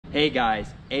Hey guys,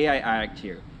 AiAddict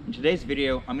here. In today's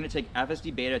video, I'm going to take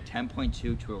FSD Beta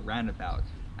 10.2 to a roundabout,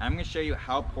 and I'm going to show you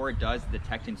how poor it does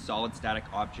detecting solid static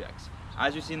objects.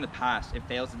 As you've seen in the past, it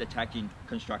fails at detecting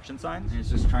construction signs, and it's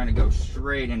just trying to go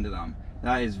straight into them.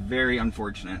 That is very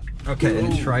unfortunate. Okay,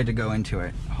 and it tried to go into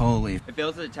it. Holy. It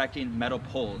fails at detecting metal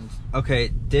poles.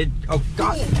 Okay, oh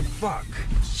god, fuck.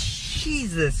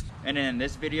 Jesus. And in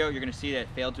this video, you're going to see that it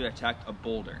failed to detect a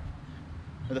boulder.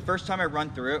 For the first time I run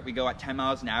through it, we go at 10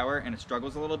 miles an hour and it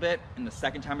struggles a little bit. And the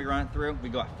second time we run it through, we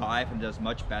go at 5 and it does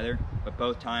much better. But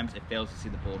both times it fails to see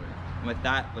the boulder. And with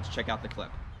that, let's check out the clip.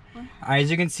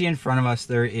 As you can see in front of us,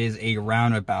 there is a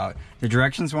roundabout. The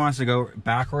directions want us to go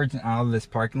backwards and out of this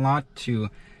parking lot to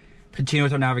continue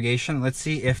with our navigation. Let's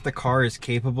see if the car is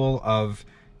capable of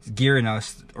gearing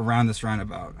us around this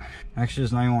roundabout. Actually,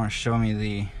 does not even want to show me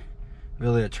the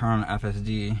ability to turn on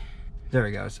FSD. There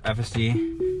it goes.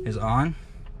 FSD is on.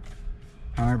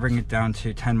 I'm gonna bring it down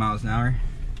to 10 miles an hour.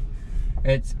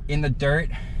 It's in the dirt.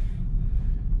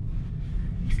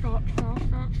 Stop.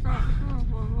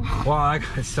 Wow, that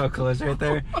got so close right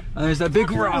there. And there's that big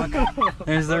rock.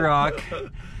 There's the rock.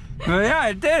 But yeah,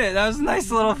 I did it. That was a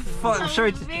nice little fun.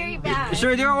 Should we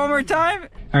do it one more time?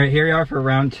 All right, here we are for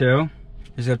round 2.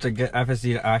 Just have to get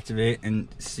FSD to activate and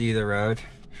see the road.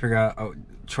 Figure out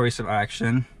choice of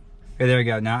action. Okay, there we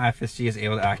go. Now FSD is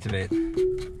able to activate.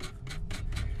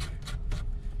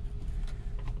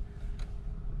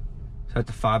 So at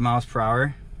the 5 miles per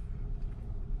hour.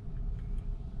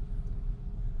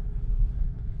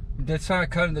 That's how it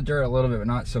cut in the dirt a little bit, but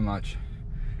not so much.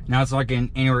 Now it's not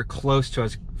getting anywhere close to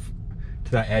us,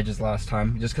 to that edge as last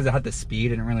time. Just because it had the speed,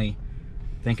 I didn't really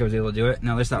think I was able to do it.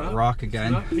 Now there's that rock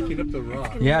again. It's not picking up the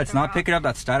rock. Yeah, it's not picking up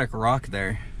that static rock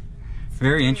there.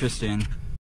 Very interesting.